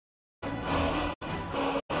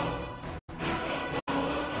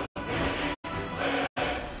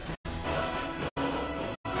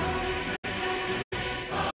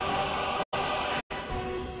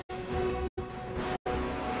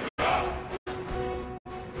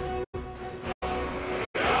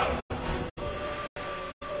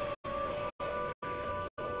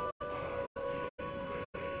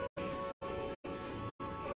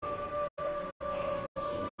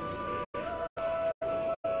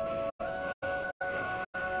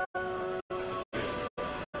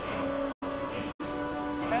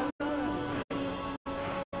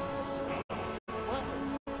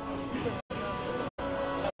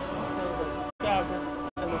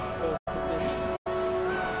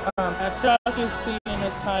As y'all can see in the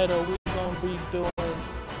title, we're gonna be doing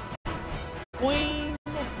Queen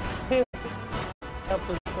Tiffany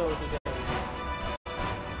episode today.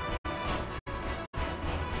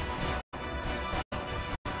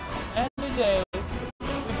 And today, we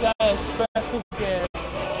got a special guest.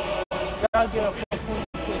 Y'all get up for Queen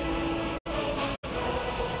Tiffany.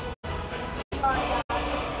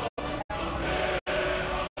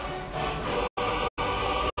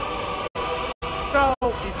 So,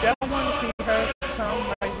 if y'all want to see her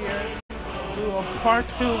come right here, do a part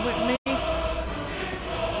 2 with me,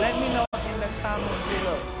 let me know in the comments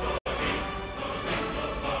below.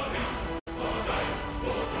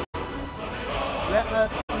 Let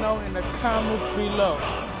us know in the comments below.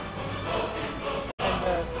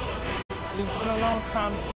 And it's been a long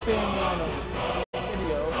time seeing me on a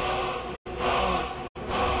video.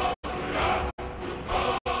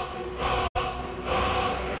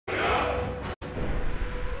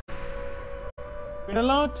 Been a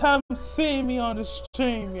long time seeing me on the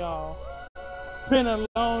stream, y'all. Been a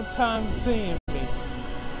long time seeing me.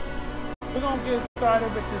 We're gonna get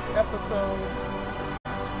started with this episode.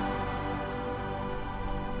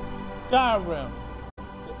 Skyrim,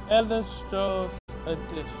 the Elder Scrolls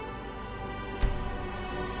Edition.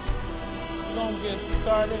 We're gonna get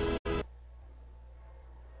started.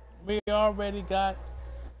 We already got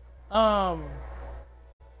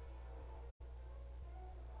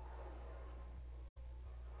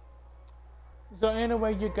So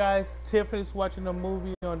anyway, you guys, Tiffany's watching the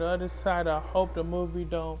movie on the other side. I hope the movie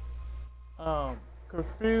don't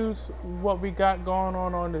confuse what we got going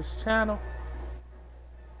on this channel.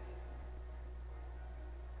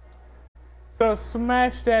 So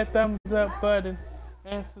smash that thumbs up button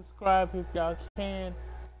and subscribe if y'all can.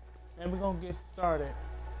 And we're gonna get started.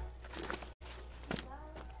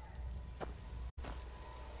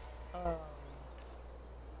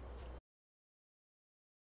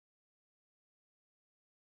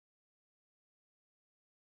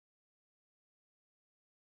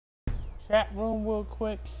 Chat room real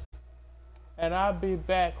quick, and I'll be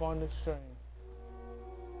back on the stream.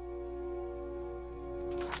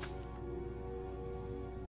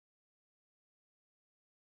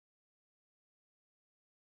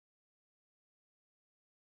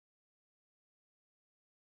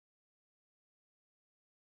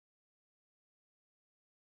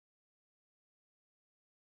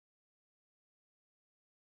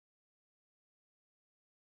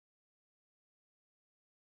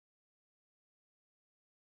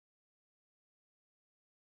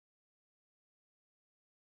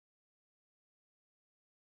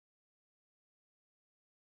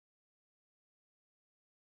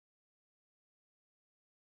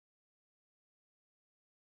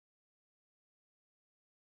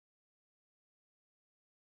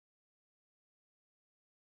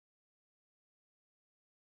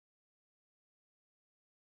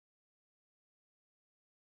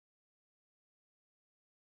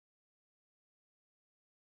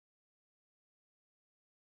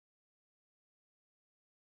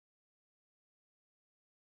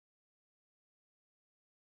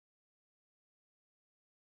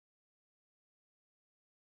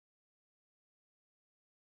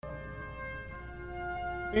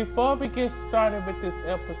 Before we get started with this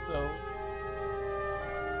episode,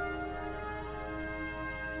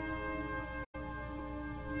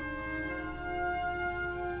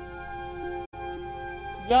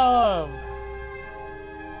 y'all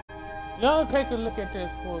take a look at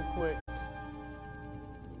this real quick.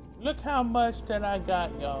 Look how much that I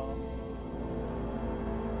got, y'all.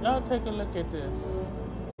 Y'all take a look at this.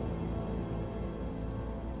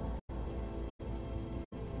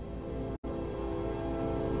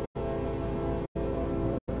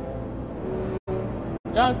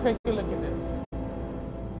 Y'all take a look at this.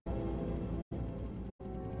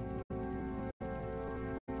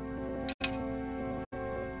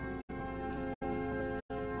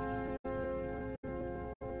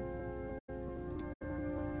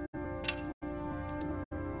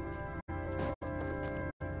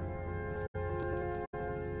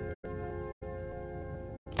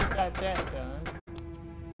 Got that done.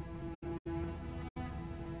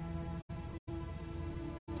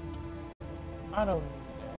 I don't need that.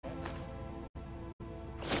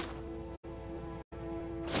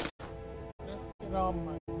 Let's get all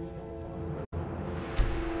my uniform.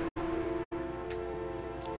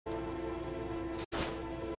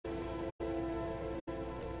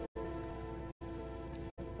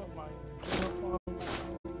 Let's put my uniform back.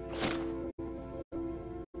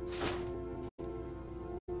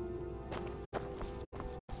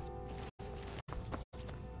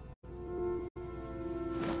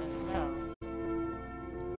 And now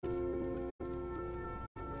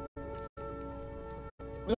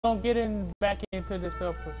We're gonna get back into this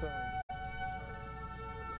episode.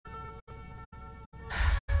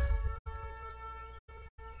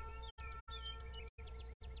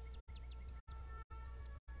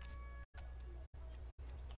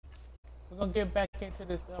 We're gonna get back into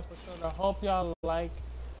this episode. I hope y'all like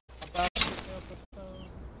about this episode.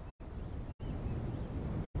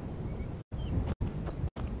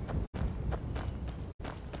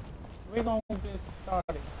 We're gonna get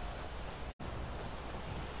started.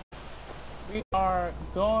 We are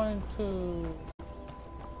going to,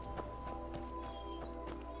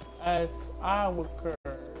 as I would occur,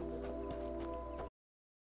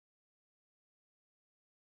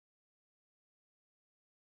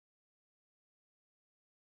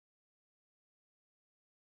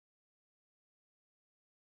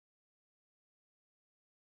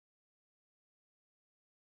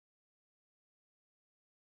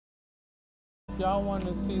 y'all want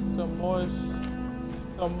to see some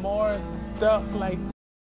more stuff like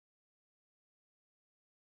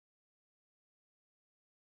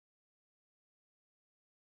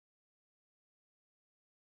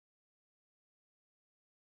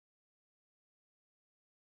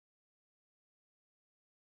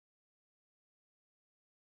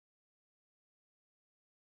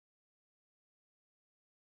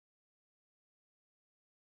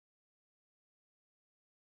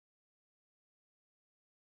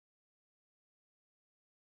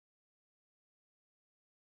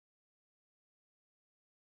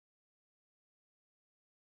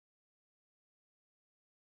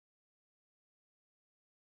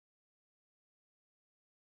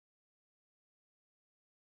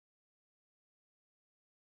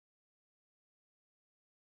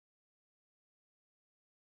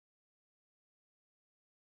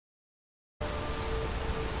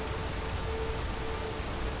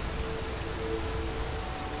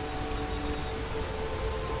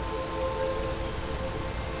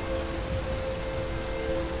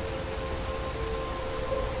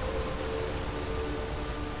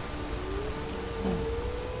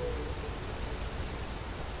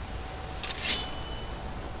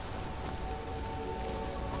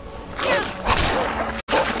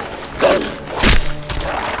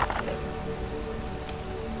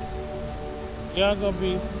y'all gonna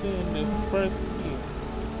be seeing this first here.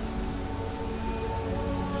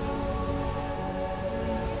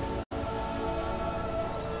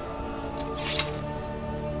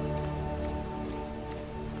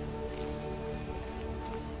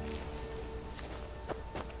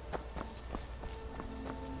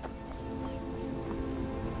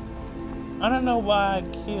 I don't know why I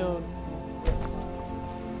killed.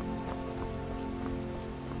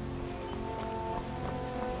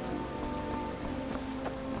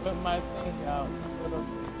 Put my thing out.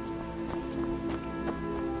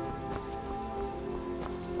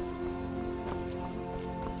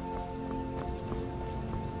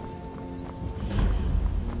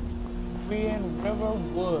 We in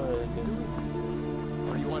Riverwood.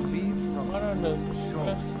 Are you on leave from one of the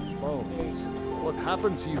bones? What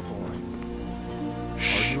happened to you, boy?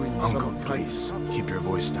 Shh, Uncle, please. Keep your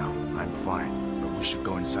voice down. I'm fine, but we should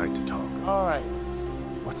go inside to talk. Alright.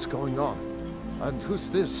 What's going on? And who's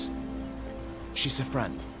this? She's a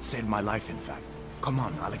friend. Saved my life, in fact. Come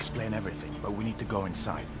on, I'll explain everything, but we need to go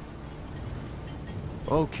inside.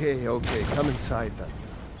 Okay, come inside then.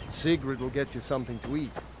 Sigrid will get you something to eat,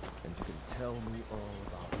 and you can tell me all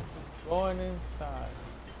about it. Going inside.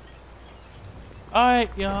 Alright,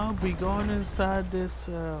 y'all, we going inside this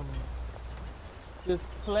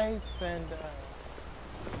place, and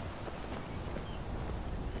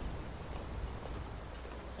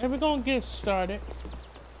we're gonna get started.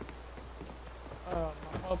 I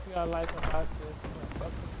hope y'all like about this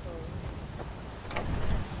episode.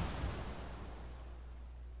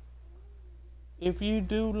 If you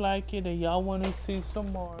do like it and y'all want to see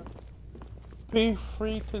some more, be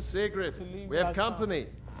free to Sigrid, to leave we have company.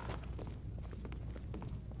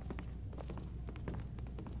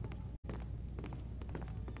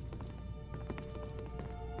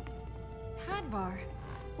 Hadvar,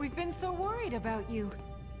 we've been so worried about you.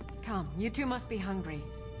 Come, you two must be hungry.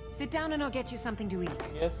 Sit down and I'll get you something to eat.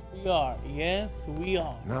 Yes, we are. Yes, we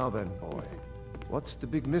are. Now then, boy, what's the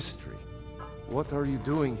big mystery? What are you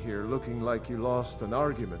doing here looking like you lost an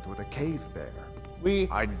argument with a cave bear?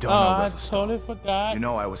 I don't know where to start. Totally forgot. You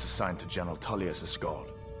know I was assigned to General Tullius'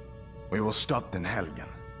 guard. We were stopped in Helgen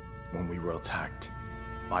when we were attacked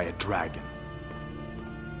by a dragon.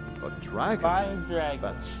 A dragon? By a dragon.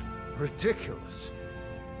 That's ridiculous.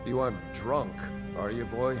 You aren't drunk, are you,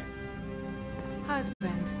 boy?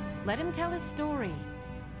 Husband, let him tell his story.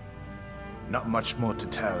 Not much more to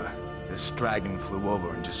tell. This dragon flew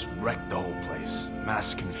over and just wrecked the whole place.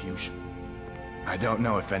 Mass confusion. I don't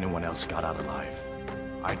know if anyone else got out alive.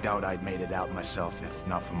 I doubt I'd made it out myself if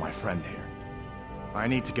not for my friend here. I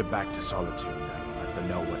need to get back to Solitude and let them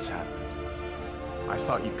know what's happened. I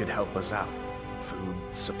thought you could help us out. Food,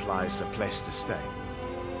 supplies, a place to stay.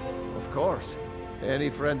 Of course. Any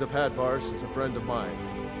friend of Hadvar's is a friend of mine.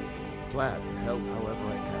 Glad to help however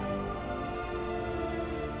I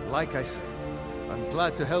can. Like I said, I'm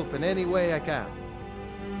glad to help in any way I can.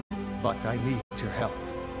 But I need your help.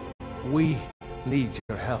 We need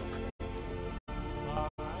your help.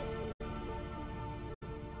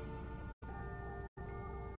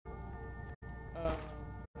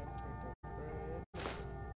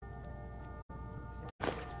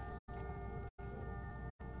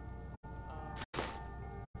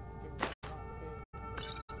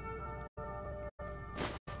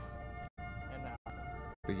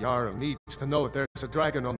 The Jarl needs to know if there's a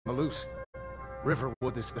dragon on the loose.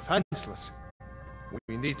 Riverwood is defenseless.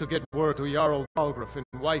 We need to get word to Jarl Balgruuf in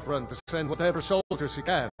Whiterun to send whatever soldiers he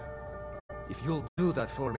can. If you'll do that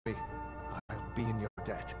for me, I'll be in your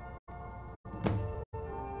debt.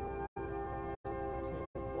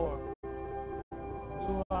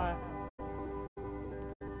 Do I?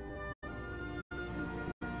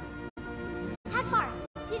 Hadvar,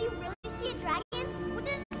 did you really see a dragon? What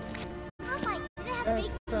did it look like? Did it have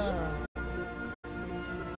big teeth?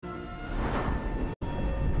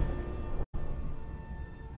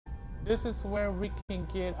 This is where we can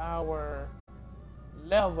get our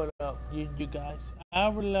level up, you guys.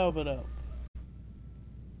 Our level up.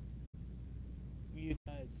 You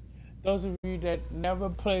guys. Those of you that never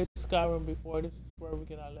played Skyrim before, this is where we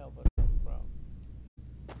get our level up from.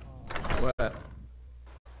 Well,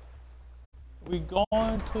 We going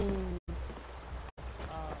to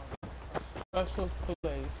a special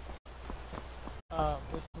place.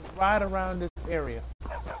 It's right around this area.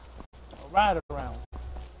 Right around.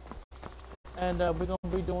 And we're going to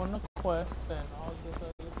be doing the quests and all this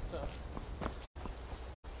other stuff.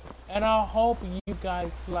 And I hope you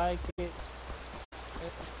guys like it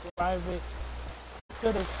and subscribe it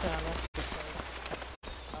to the channel because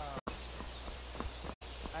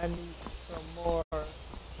I need some more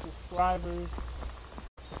subscribers,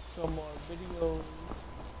 some more videos.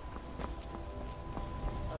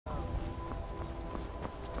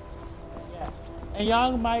 Yeah. And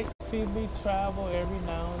y'all might see me travel every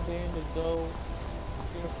now and then to go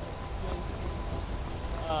different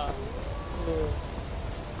places.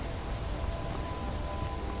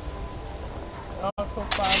 To also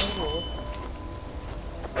find a wolf.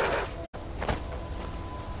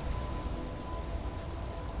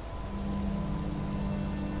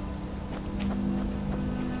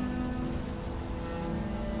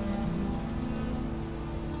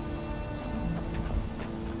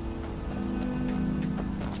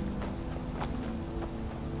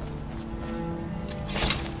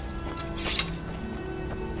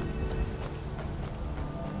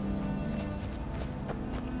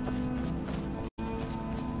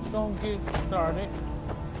 Gonna get started.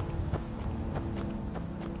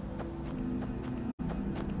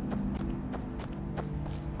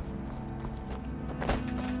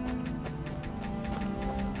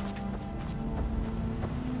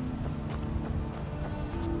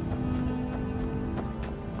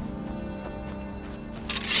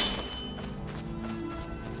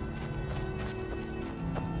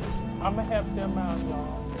 I'm gonna help them out,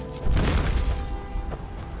 y'all.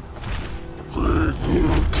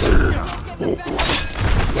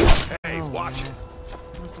 Hey, watch it.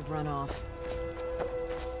 Must have run off.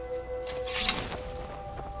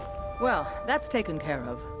 Well, that's taken care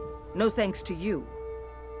of. No thanks to you.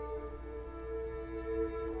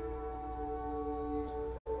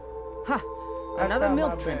 Ha! Another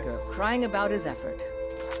milk drinker crying about his effort.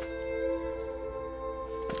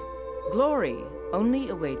 Glory only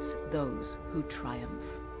awaits those who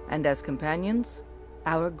triumph. And as companions,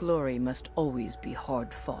 our glory must always be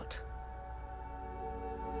hard fought.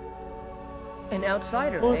 An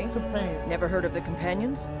outsider, eh? Never heard of the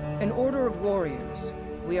Companions? An order of warriors.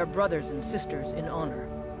 We are brothers and sisters in honor.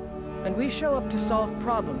 And we show up to solve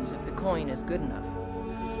problems if the coin is good enough.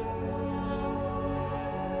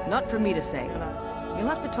 Not for me to say. You'll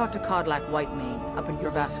have to talk to Kodlak Whitemane up in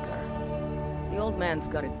Jorvaskar. The old man's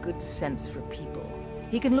got a good sense for people.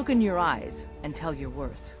 He can look in your eyes and tell your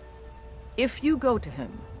worth. If you go to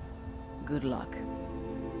him, good luck.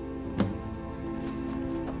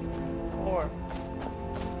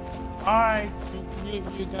 Alright, you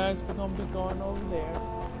guys, we're gonna be going over there.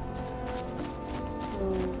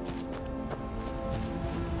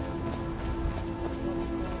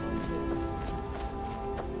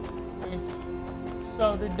 We're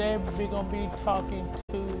So today we're gonna be talking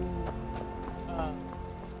to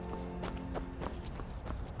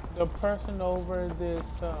the person over this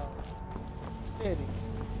city.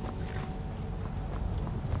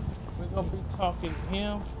 We're gonna be talking to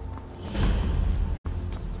him,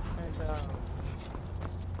 and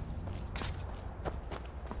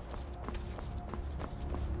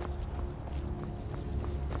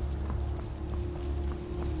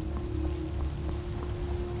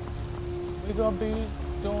we're gonna be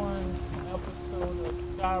doing an episode of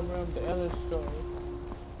Skyrim: The Elder Story,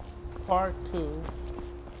 Part 2.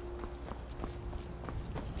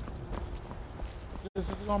 This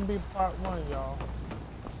is gonna be Part 1, y'all.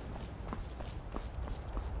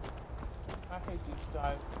 I hate these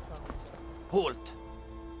guys. Halt!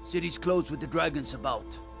 City's closed with the dragons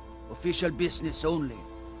about. Official business only.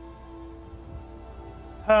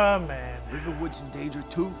 Oh, man. Riverwood's in danger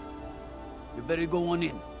too. You better go on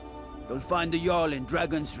in. You'll find the Jarl in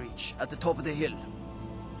Dragon's Reach, at the top of the hill.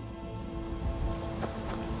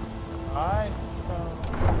 Alright,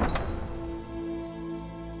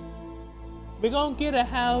 we're gonna get a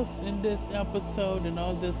house in this episode and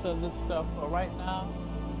all this other stuff, but right now,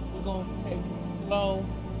 we're gonna take it slow.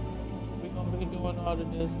 We're gonna be doing all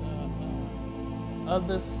of this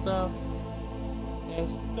other stuff and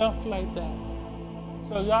stuff like that.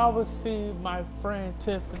 So y'all will see my friend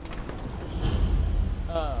Tiffany.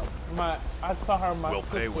 I call her my We'll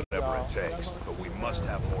sister, pay whatever y'all. it takes, but we must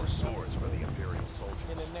have more swords for the Imperial soldiers.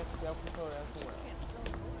 In the next episode as well.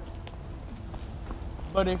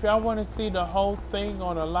 But if y'all want to see the whole thing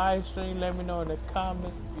on a live stream, let me know in the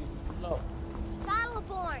comments below.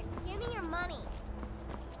 Battleborn, give me your money.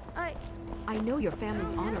 I know your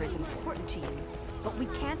family's honor is important to you, but we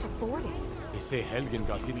can't afford it. They say Helgen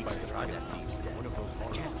got hit by a dragon. One of those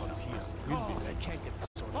horrors comes here. We'll be ready. Can't get the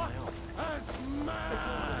sword now.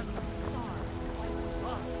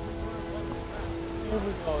 Here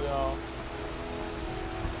we go, y'all.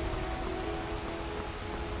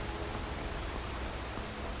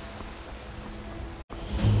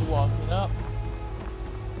 Walking up.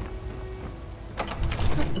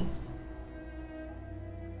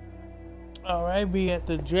 All right, we at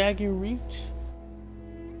the Dragon Reach.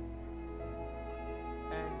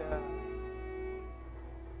 And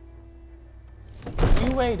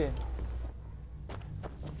you waiting.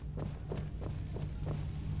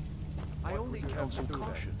 I only counsel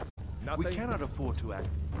caution. Nothing? We cannot afford to act.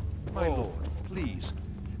 My lord, please.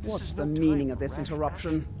 This What's is the no meaning time of for this rash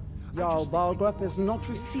interruption? action. Jarl Balgrup is not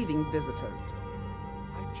receiving visitors.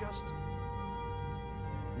 I just...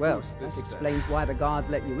 Well, Who's this that then? explains why the guards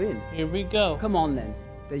let you in. Here we go. Come on then.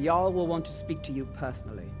 The Jarl will want to speak to you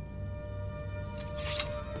personally.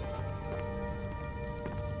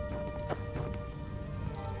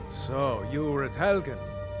 So, you were at Helgen.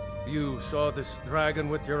 You saw this dragon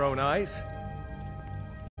with your own eyes?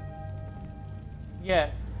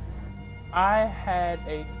 Yes, I had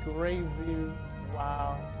a great view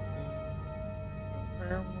while the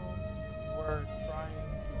Imperials were trying to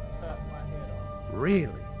cut my head off.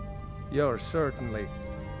 Really? You're certainly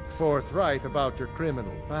forthright about your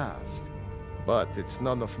criminal past. But it's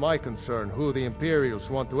none of my concern who the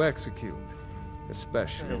Imperials want to execute,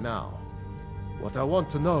 especially now. What I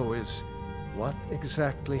want to know is, what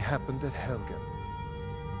exactly happened at Helgen?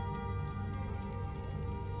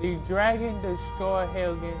 The dragon destroyed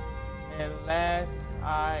Helgen, and last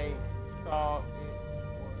I saw it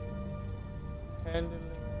was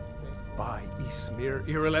handling By Ysmir,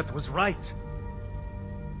 Irileth was right!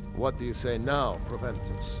 What do you say now,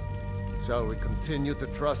 Proventus? Shall we continue to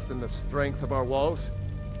trust in the strength of our walls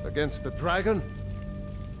against the dragon?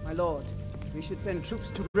 My lord, we should send troops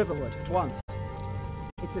to Riverwood at once.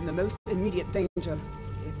 It's in the most immediate danger.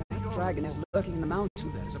 If that dragon is lurking in the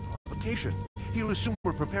mountains... That is a provocation. He'll assume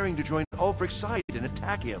we're preparing to join Ulfric's side and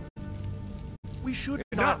attack him. We should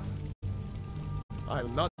Enough! I'll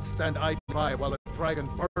not stand idly by while a dragon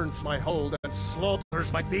burns my hold and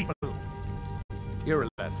slaughters my people.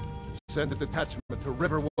 Irileth, send a detachment to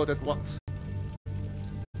Riverwood at once.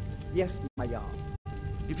 Yes, my Jarl.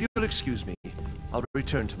 If you'll excuse me, I'll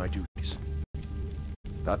return to my duties.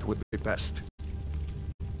 That would be best.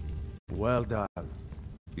 Well done.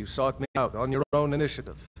 You sought me out on your own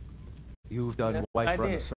initiative. You've done Yes, White I Run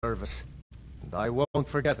a did. service, and I won't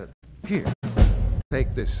forget it. Here,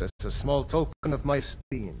 take this as a small token of my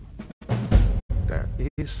esteem. There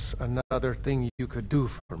is another thing you could do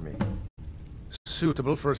for me.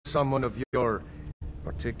 Suitable for someone of your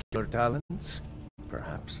particular talents,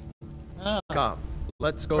 perhaps. Come,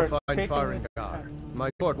 let's go find Particular Farengar, my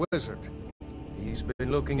court wizard. He's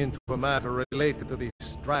been looking into a matter related to these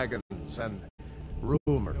dragons, and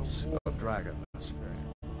rumors of dragons.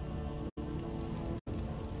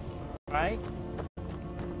 Right?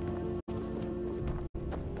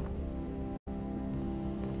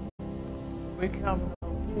 We coming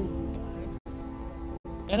on you guys.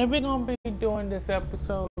 And we're gonna be doing this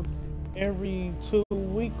episode every 2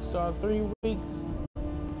 weeks or 3 weeks.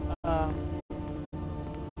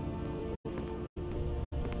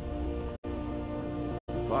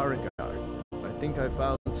 Varegard, I think I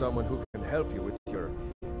found someone who can help you with your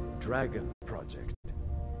dragon project.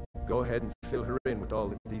 Go ahead and fill her in with all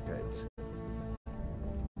the details.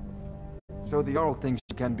 So the Jarl thinks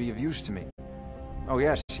he can be of use to me. Oh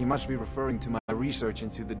yes, he must be referring to my research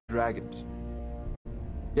into the dragons.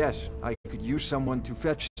 Yes, I could use someone to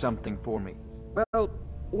fetch something for me. Well,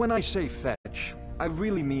 when I say fetch, I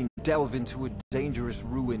really mean delve into a dangerous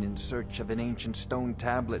ruin in search of an ancient stone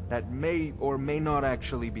tablet that may or may not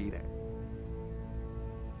actually be there.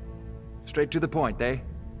 Straight to the point, eh?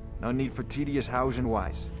 No need for tedious hows and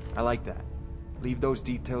whys. I like that. Leave those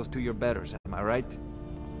details to your betters, am I right?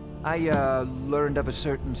 I, learned of a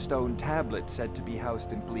certain stone tablet said to be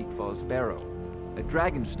housed in Bleak Falls Barrow. A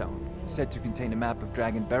dragon stone said to contain a map of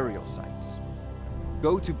dragon burial sites.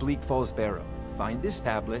 Go to Bleak Falls Barrow, find this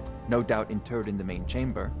tablet, no doubt interred in the main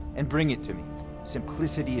chamber, and bring it to me.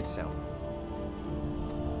 Simplicity itself.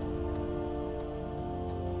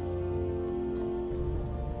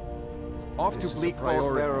 Off to Bleak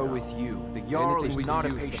Falls Barrow with you. The Jarl is not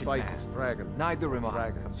a patient man. Neither am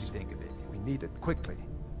I, come to think of it. We need it quickly,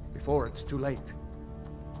 before it's too late.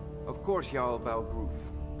 Of course, Jarl Balgroof.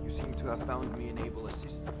 You seem to have found me an able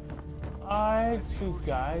assistant. Alright, you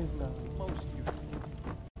guys.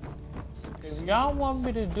 If y'all want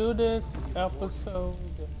me to do this episode,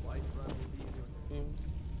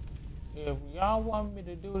 if y'all want me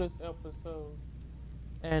to do this episode,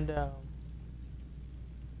 and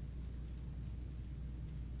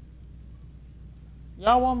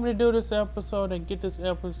y'all want me to do this episode and get this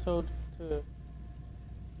episode to,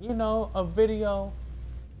 you know, a video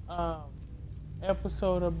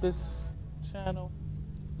episode of this channel,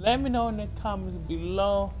 let me know in the comments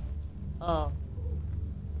below.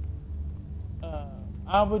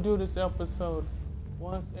 I will do this episode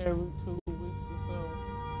once every 2 weeks or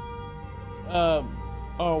so.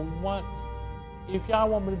 Or once. If y'all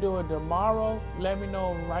want me to do it tomorrow, let me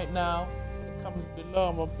know right now in the comments below.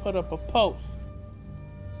 I'm gonna put up a post.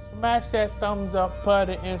 Smash that thumbs up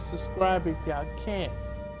button and subscribe if y'all can.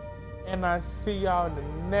 And I see y'all in the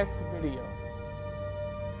next video.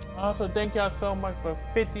 Also, thank y'all so much for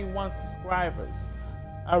 51 subscribers.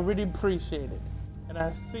 I really appreciate it. And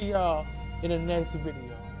I see y'all in the next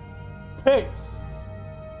video. Peace!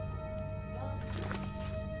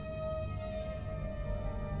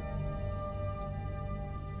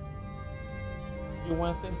 You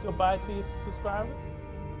want to say goodbye to your subscribers?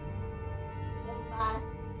 Goodbye.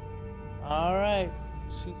 Alright.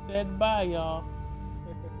 She said bye, y'all.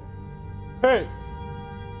 Peace!